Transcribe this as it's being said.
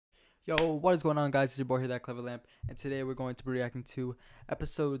Yo, what is going on, guys? It's your boy here, That Clever Lamp, and today we're going to be reacting to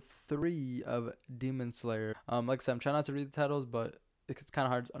episode 3 of Demon Slayer. Like I said, I'm trying not to read the titles, but it's kind of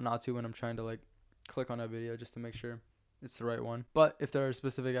hard not to when I'm trying to like click on a video just to make sure it's the right one. But if there are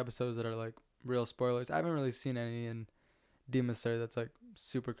specific episodes that are like real spoilers, I haven't really seen any in Demon Slayer that's like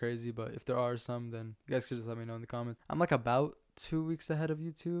super crazy, but if there are some, then you guys could just let me know in the comments. I'm like about 2 weeks ahead of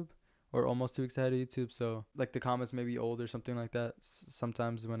YouTube, or almost 2 weeks ahead of YouTube, so like the comments may be old or something like that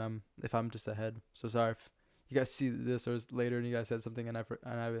sometimes when if I'm just ahead. So sorry if you guys see this or it's later and you guys said something and I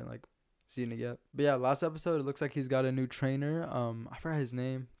haven't like seen it yet. But yeah, last episode it looks like he's got a new trainer. I forgot his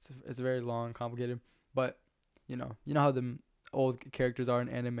name. It's very long, complicated, but you know how the old characters are in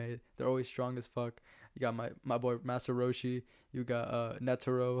anime. They're always strong as fuck. You got my boy Master Roshi. You got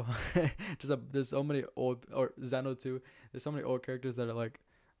Netero. There's so many old, or Zeno too. There's so many old characters that are like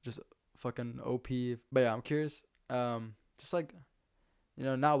just fucking OP. But yeah, I'm curious. Just like,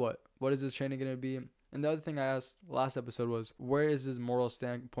 now what is his training gonna be? And the other thing I asked last episode was, where is his moral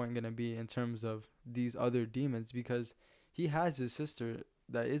standpoint gonna be in terms of these other demons? Because he has his sister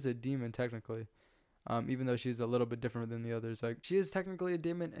that is a demon technically, even though she's a little bit different than the others. Like, she is technically a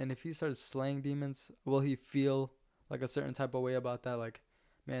demon, and if he starts slaying demons, will he feel like a certain type of way about that? Like,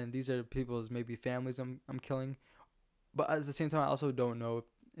 man, these are people's maybe families I'm killing. But at the same time, I also don't know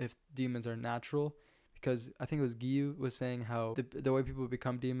if demons are natural, because I think it was Giyu was saying how the way people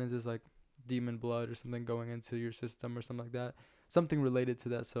become demons is like demon blood or something going into your system or something like that, something related to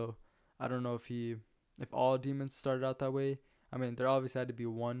that. So I don't know if all demons started out that way. I mean, there obviously had to be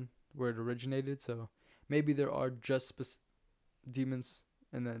one where it originated, so maybe there are just demons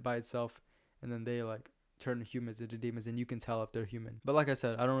and then by itself, and then they like turn humans into demons and you can tell if they're human. But like I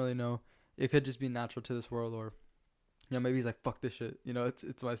said, I don't really know. It could just be natural to this world, or maybe he's like, fuck this shit.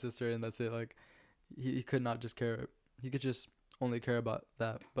 It's my sister and that's it. Like, he could not just care. He could just only care about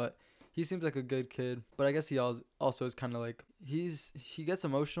that. But he seems like a good kid. But I guess he also is kind of like, he gets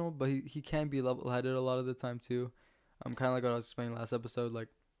emotional, but he can be level-headed a lot of the time too. Kind of like what I was explaining last episode. Like,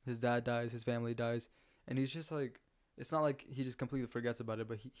 his dad dies, his family dies, and he's just like, it's not like he just completely forgets about it,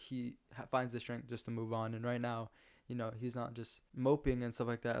 but he finds the strength just to move on. And right now, he's not just moping and stuff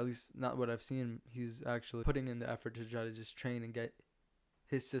like that. At least not what I've seen. He's actually putting in the effort to try to just train and get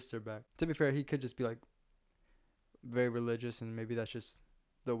his sister back. To be fair, he could just be like very religious, and maybe that's just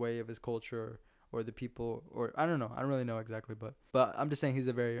the way of his culture or the people, or I don't know. I don't really know exactly, but I'm just saying he's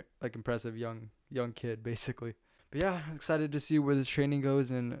a very like impressive young kid basically. But yeah, I'm excited to see where this training goes,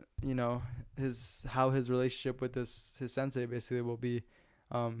 and how his relationship with his sensei basically will be.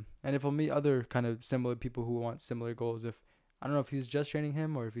 And if he'll meet other kind of similar people who want similar goals. If I don't know if he's just training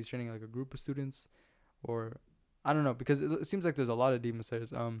him, or if he's training like a group of students, or I don't know, because it seems like there's a lot of demon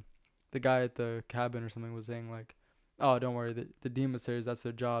slayers. The guy at the cabin or something was saying like, oh, don't worry, the demon slayers, that's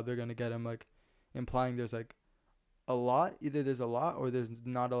their job, they're gonna get him, like implying there's like a lot. Either there's a lot or there's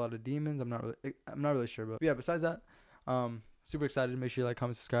not a lot of demons. I'm not really sure, but yeah. Besides that, super excited. Make sure you like,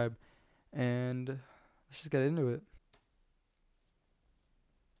 comment, subscribe, and let's just get into it.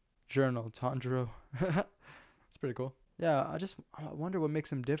 Journal Tanjiro. It's pretty cool. Yeah, I wonder what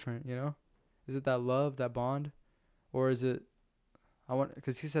makes him different. Is it that love, that bond, or is it?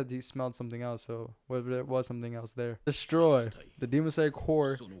 Because he said he smelled something else. So whether there was something else there. Destroy. The Demon Slayer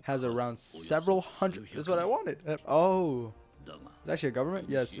core has around several hundred. That's what I wanted. Oh, it's actually a government.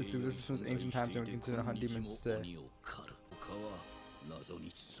 Yes, it's existed since ancient times and we continue to hunt demons today.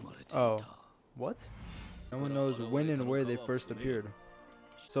 Oh, what? No one knows when and where they first appeared.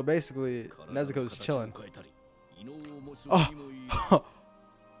 So basically, Nezuko's chilling. Oh.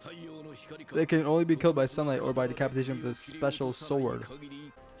 They can only be killed by sunlight or by decapitation with a special sword.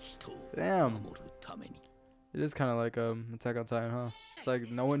 Damn. It is kind of like Attack on Titan, huh? It's like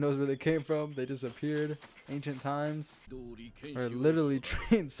no one knows where they came from. They just appeared. Ancient times. Or literally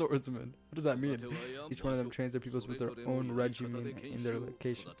trained swordsmen. What does that mean? Each one of them trains their pupils with their own regimen in their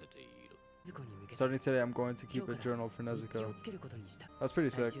location. Starting today, I'm going to keep a journal for Nezuko. That's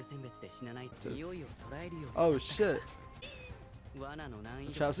pretty sick. Oh shit.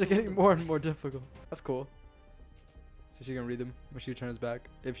 The traps are getting more and more difficult. That's cool. So she can read them when she turns back.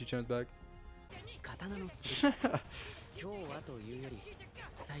 If she turns back.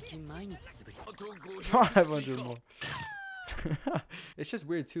 500 more. It's just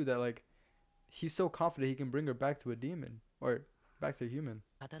weird too that like he's so confident he can bring her back to a demon, or back to a human.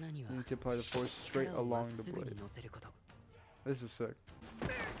 You need to apply the force straight along the blade. This is sick.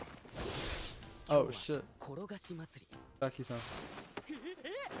 Oh shit. Saki-san.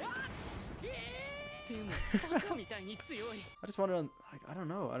 I just wonder, like, I don't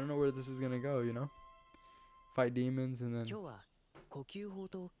know where this is gonna go, Fight demons and then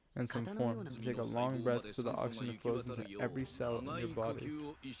and some forms. Take a long breath so the oxygen flows into every cell in your body.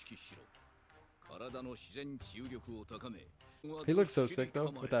 He looks so sick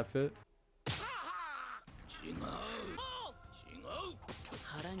though with that fit.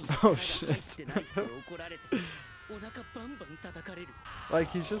 Oh shit. Like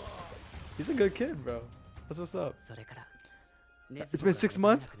he's a good kid, bro. That's what's up. It's been 6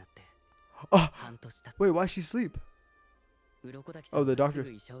 months? Oh, wait, why'd she sleep? Oh, the doctor.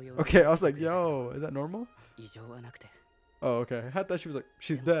 Okay, I was like, yo, is that normal? Oh, okay. I thought she was like,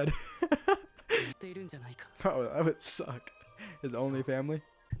 she's dead. Bro, that would suck. His only family?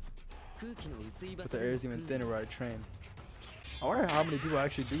 But the air is even thinner where I train. I wonder how many people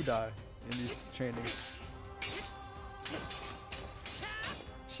actually do die in these trainings.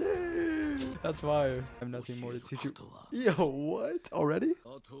 Shit, that's fire. I have nothing more to teach you. Yo, what? Already?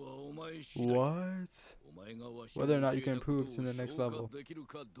 What? Whether or not you can improve to the next level.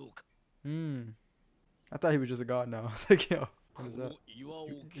 I thought he was just a god now. I was like, yo, what is that?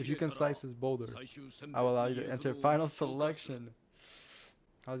 If you can slice this boulder, I will allow you to enter final selection.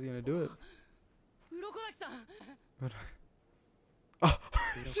 How's he gonna do it? Oh,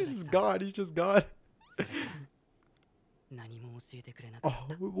 he's just God. He's just God. Oh,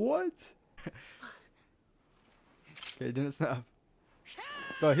 what? Okay, it didn't snap.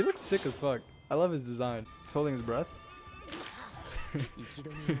 Bro, he looks sick as fuck. I love his design. He's holding his breath.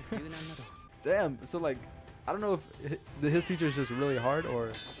 Damn. So like, I don't know if his teacher is just really hard,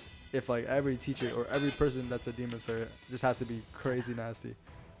 or if like every teacher or every person that's a demon slayer just has to be crazy nasty.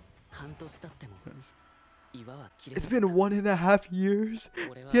 It's been 1.5 years.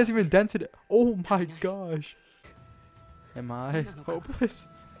 He hasn't even dented it. Oh my gosh. Am I hopeless?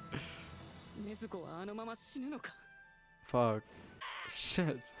 Fuck.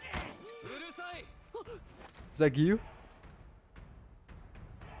 Shit. Is that Gyu?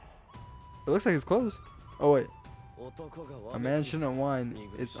 It looks like it's closed. Oh wait. A man shouldn't whine.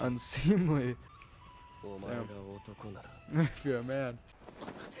 It's unseemly. Damn. If you're a man.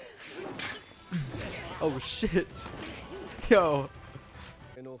 Oh shit. Yo.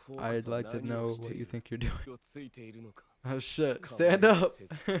 I'd like to know what you think you're doing. Oh shit. Stand up.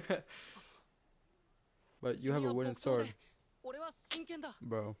 But you have a wooden sword.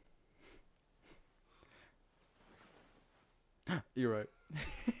 Bro. You're right.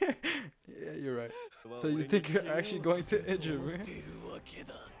 Yeah, you're right. So you think you're actually going to injure me?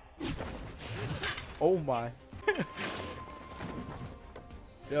 Oh my.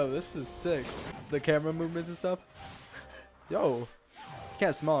 Yo, this is sick. The camera movements and stuff. Yo. You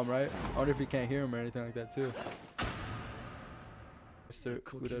can't smell him, right? I wonder if you can't hear him or anything like that too. Mr.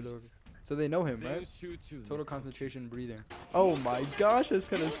 Udadog. So they know him, right? Total concentration breathing. Oh my gosh, that's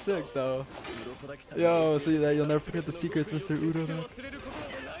kind of sick though. Yo, see that you'll never forget the secrets, Mr. Udadog.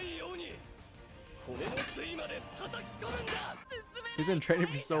 He's been training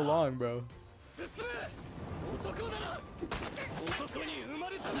for so long, bro.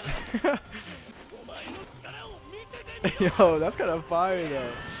 Yo, that's kind of fire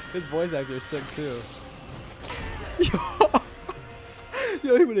though. His voice actor is sick too.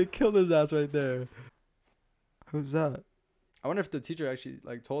 Yo, he would have killed his ass right there. Who's that? I wonder if the teacher actually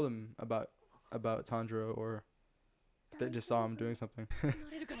like told him about Tanjiro, or they just saw him doing something.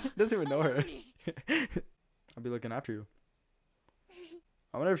 Doesn't even know her. I'll be looking after you.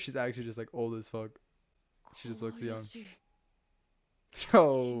 I wonder if she's actually just like old as fuck. She just looks young.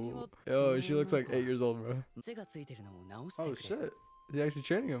 Yo, she looks like 8 years old, bro. Oh shit, he's actually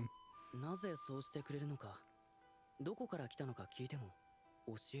training him.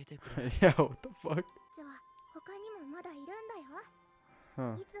 Yeah, what the fuck?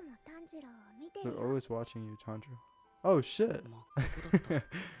 Huh. They're always watching you, Tanjiro. Oh shit. They're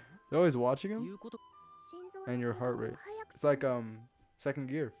always watching him? And your heart rate. It's like second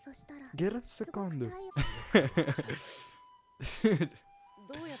gear. Get a secondo. Dude.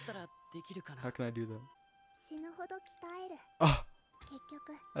 How can I do that? Oh.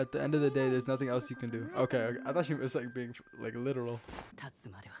 At the end of the day, there's nothing else you can do. Okay, I thought she was like being like literal.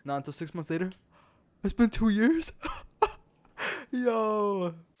 Not until 6 months later. It's been 2 years.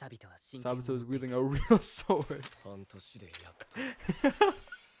 Yo. Sabato is wielding a real sword.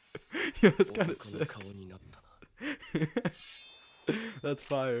 Yo, that's kind of sick. That's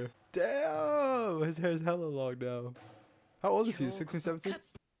fire. Damn, his hair's hella long now. How old is he? 16, 17?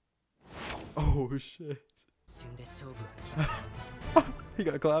 Oh shit. He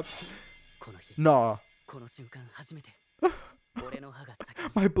got clapped. Nah.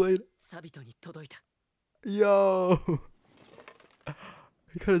 My blade. Yo.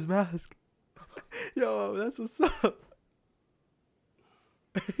 He cut his mask. Yo, that's what's up.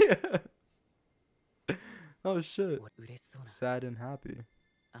 Yeah. Oh shit. Sad and happy.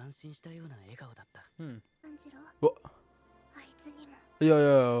 Hmm. What? Yo,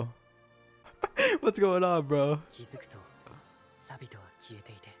 yo. What's going on, bro?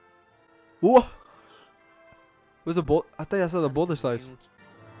 What? Was a bolt? I thought I saw the boulder slice.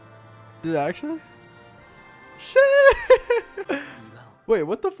 Did it actually? Shit! Wait,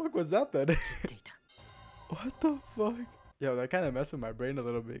 what the fuck was that then? What the fuck? Yo, that kind of messed with my brain a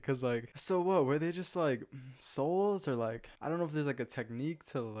little bit. Cause like, so what? Were they just like souls or like, I don't know if there's like a technique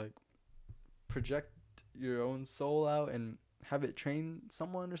to like project your own soul out and have it train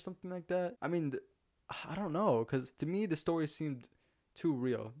someone or something like that. I mean, I don't know. Cause to me, the story seemed too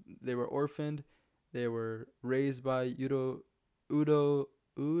real. They were orphaned. They were raised by Udo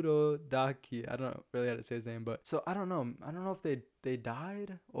Daki. I don't really how to say his name, but so I don't know. I don't know if they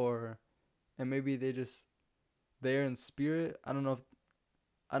died or, and maybe they just they're in spirit. I don't know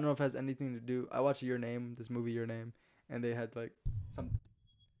if it has anything to do. I watched Your Name, this movie Your Name, and they had like some,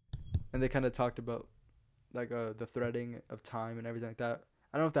 and they kind of talked about like the threading of time and everything like that.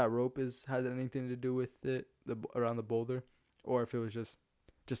 I don't know if that rope has anything to do with it, around the boulder, or if it was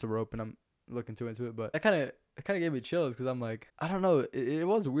just a rope and I'm looking too into it. But it kind of gave me chills because I'm like, I don't know. It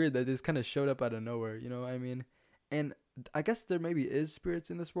was weird that it just kind of showed up out of nowhere. You know what I mean? And I guess there maybe is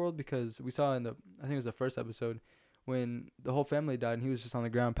spirits in this world because we saw in I think it was the first episode when the whole family died and he was just on the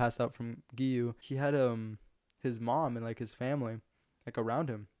ground passed out from Giyu. He had his mom and like his family like around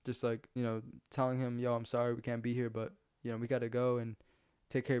him, just like, you know, telling him, yo, I'm sorry we can't be here, but you know, we gotta go and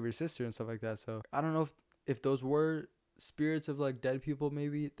take care of your sister and stuff like that. So I don't know if those were spirits of like dead people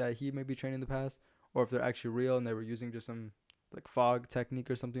maybe that he maybe trained in the past, or if they're actually real and they were using just some like fog technique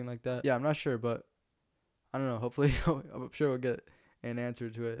or something like that. Yeah, I'm not sure, but I don't know. Hopefully, I'm sure we'll get an answer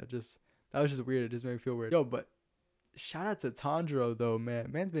to it. That was just weird. It just made me feel weird. Yo, but shout out to Tanjiro though,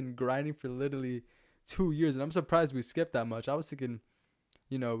 man. Man's been grinding for literally 2 years, and I'm surprised we skipped that much. I was thinking,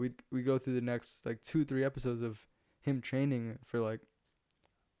 you know, we go through the next like 2-3 episodes of him training for like.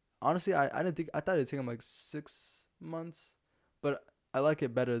 Honestly, I thought it'd take him like 6 months, but I like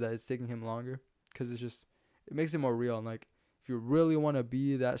it better that it's taking him longer because it makes it more real. And like, if you really want to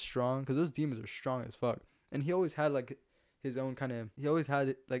be that strong, because those demons are strong as fuck. And he always had like his own he always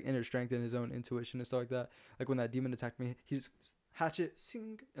had like inner strength and his own intuition and stuff like that. Like when that demon attacked me, he just hatchet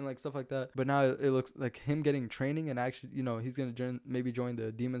sing and like stuff like that. But now it looks like him getting training and actually, you know, he's gonna maybe join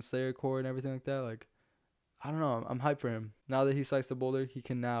the Demon Slayer Corps and everything like that. Like, I don't know, I'm hyped for him. Now that he sliced the boulder, he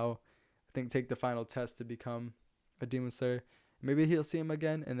can now, I think, take the final test to become a Demon Slayer. Maybe he'll see him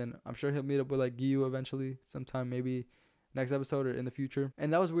again, and then I'm sure he'll meet up with like Giyu eventually, sometime, maybe next episode or in the future.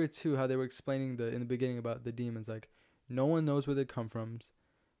 And that was weird too, how they were explaining in the beginning about the demons. Like, no one knows where they come from,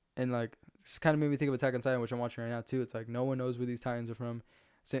 and like this kind of made me think of Attack on Titan, which I'm watching right now too. It's like no one knows where these Titans are from.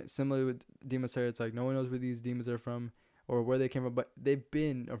 Similarly with Demon Slayer, it's like no one knows where these demons are from or where they came from, but they've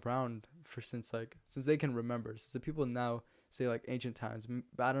been around since they can remember. Since the people now say like ancient times,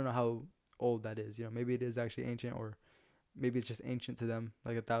 but I don't know how old that is. You know, maybe it is actually ancient, or maybe it's just ancient to them,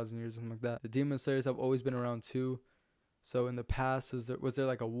 like 1,000 years or something like that. The Demon Slayers have always been around too. So in the past, was there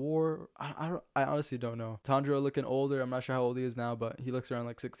like a war? I honestly don't know. Tanjiro looking older. I'm not sure how old he is now, but he looks around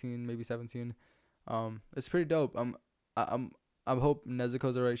like 16, maybe 17. It's pretty dope. I hope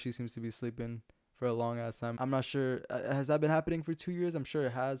Nezuko's alright. She seems to be sleeping for a long ass time. I'm not sure. Has that been happening for 2 years? I'm sure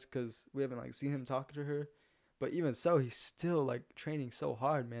it has, because we haven't like seen him talk to her. But even so, he's still like training so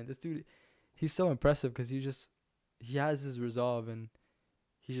hard, man. This dude, he's so impressive because he has his resolve and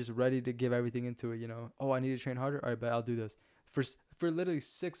he's just ready to give everything into it, you know. Oh, I need to train harder. All right, but I'll do this. For literally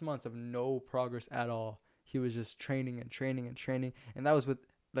 6 months of no progress at all, he was just training and training and training, and that was with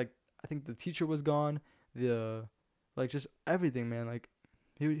like, I think the teacher was gone, like just everything, man. Like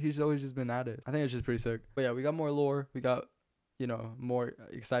he's always just been at it. I think it's just pretty sick. But yeah, we got more lore. We got, you know, more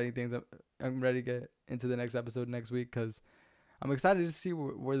exciting things. I'm ready to get into the next episode next week because I'm excited to see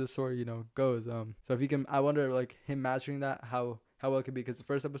where the story, you know, goes. So if he can, I wonder like him mastering that, how well it could be, because the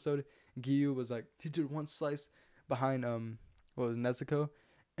first episode, Giyu was like, he did one slice behind what was Nezuko,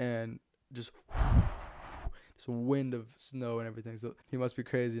 and just wind of snow and everything. So he must be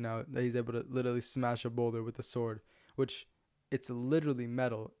crazy now that he's able to literally smash a boulder with a sword, which it's literally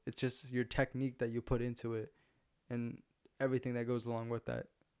metal. It's just your technique that you put into it and everything that goes along with that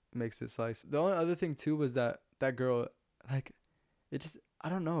makes it slice. The only other thing too was that girl, like, it just, I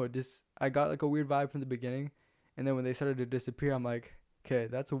don't know, I got like a weird vibe from the beginning, and then when they started to disappear, I'm like, okay,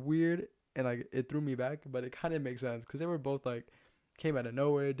 that's weird, and like it threw me back, but it kind of makes sense because they were both like came out of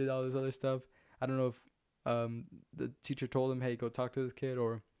nowhere, did all this other stuff. I don't know if the teacher told him, hey, go talk to this kid,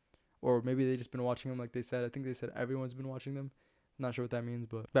 or maybe they just been watching him, like they said. I think they said everyone's been watching them, Not sure what that means,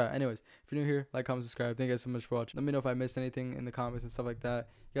 but anyways, if you're new here, like, comment, subscribe. Thank you guys so much for watching. Let me know if I missed anything in the comments and stuff like that.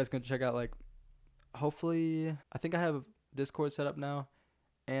 You guys can check out, like, hopefully, I think I have Discord set up now,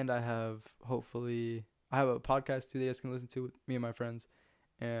 and I have a podcast too that you guys can listen to with me and my friends,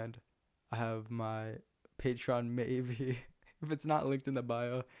 and I have my Patreon maybe. If it's not linked in the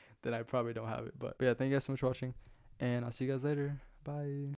bio, then I probably don't have it. But yeah, thank you guys so much for watching, and I'll see you guys later. Bye.